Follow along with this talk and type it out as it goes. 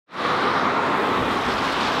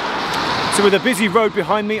So with a busy road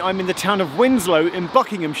behind me, I'm in the town of Winslow in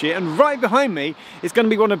Buckinghamshire, and right behind me is going to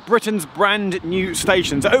be one of Britain's brand new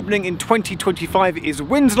stations. Opening in 2025 is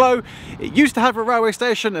Winslow. It used to have a railway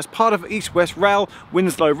station as part of East West Rail.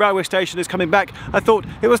 Winslow railway station is coming back. I thought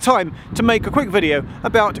it was time to make a quick video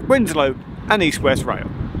about Winslow and East West Rail.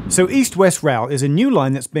 So East West Rail is a new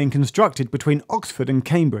line that's being constructed between Oxford and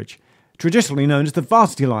Cambridge. Traditionally known as the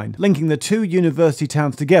Varsity Line, linking the two university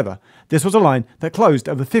towns together. This was a line that closed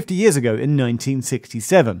over 50 years ago in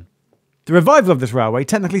 1967. The revival of this railway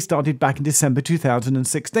technically started back in December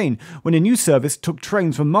 2016, when a new service took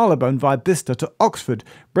trains from Marylebone via Bicester to Oxford,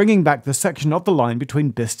 bringing back the section of the line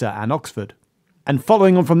between Bicester and Oxford. And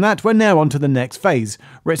following on from that, we're now on to the next phase,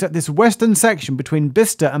 where it's at this western section between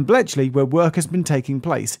Bicester and Bletchley where work has been taking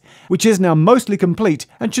place, which is now mostly complete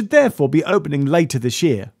and should therefore be opening later this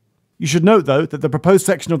year. You should note, though, that the proposed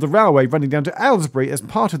section of the railway running down to Aylesbury as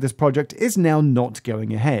part of this project is now not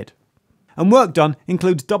going ahead. And work done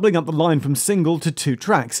includes doubling up the line from single to 2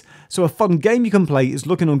 tracks, so a fun game you can play is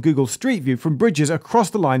looking on Google Street View from bridges across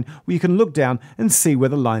the line where you can look down and see where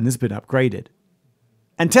the line has been upgraded.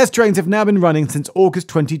 And test trains have now been running since August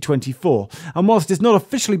 2024, and whilst it's not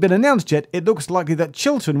officially been announced yet, it looks likely that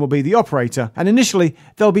Chiltern will be the operator, and initially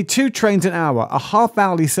there'll be 2 trains an hour, a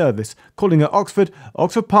half-hourly service, calling at Oxford,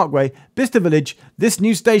 Oxford Parkway, Bicester Village, this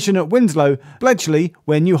new station at Winslow, Bletchley,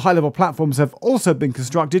 where new high-level platforms have also been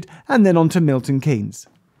constructed, and then on to Milton Keynes.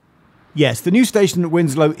 Yes, the new station at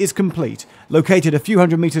Winslow is complete, located a few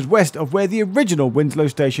hundred metres west of where the original Winslow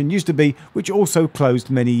station used to be, which also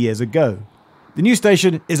closed many years ago. The new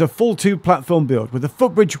station is a full 2-platform build with a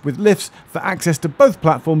footbridge with lifts for access to both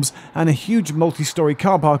platforms and a huge multi-storey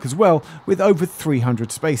car park as well with over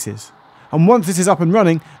 300 spaces. And once this is up and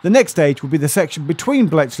running, the next stage will be the section between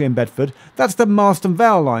Bletchley and Bedford. That's the Marston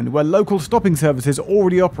Vale line where local stopping services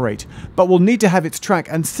already operate, but will need to have its track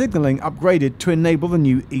and signalling upgraded to enable the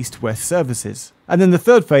new east-west services. And then the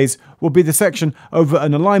third phase will be the section over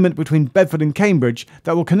an alignment between Bedford and Cambridge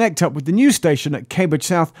that will connect up with the new station at Cambridge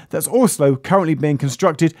South that's also currently being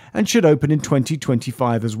constructed and should open in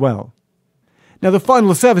 2025 as well. Now the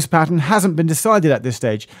final service pattern hasn't been decided at this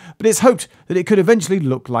stage, but it's hoped that it could eventually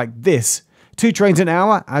look like this. 2 trains an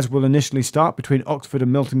hour, as will initially start between Oxford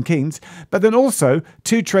and Milton Keynes, but then also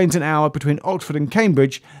 2 trains an hour between Oxford and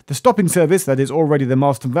Cambridge. The stopping service, that is already the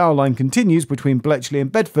Marston Vale line, continues between Bletchley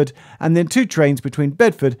and Bedford, and then 2 trains between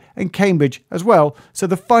Bedford and Cambridge as well, so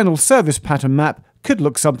the final service pattern map could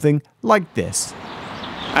look something like this.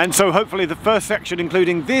 And so hopefully the first section,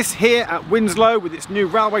 including this here at Winslow with its new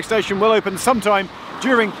railway station, will open sometime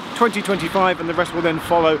during 2025 and the rest will then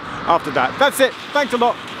follow after that. That's it. Thanks a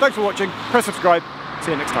lot. Thanks for watching. Press subscribe.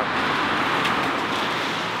 See you next time.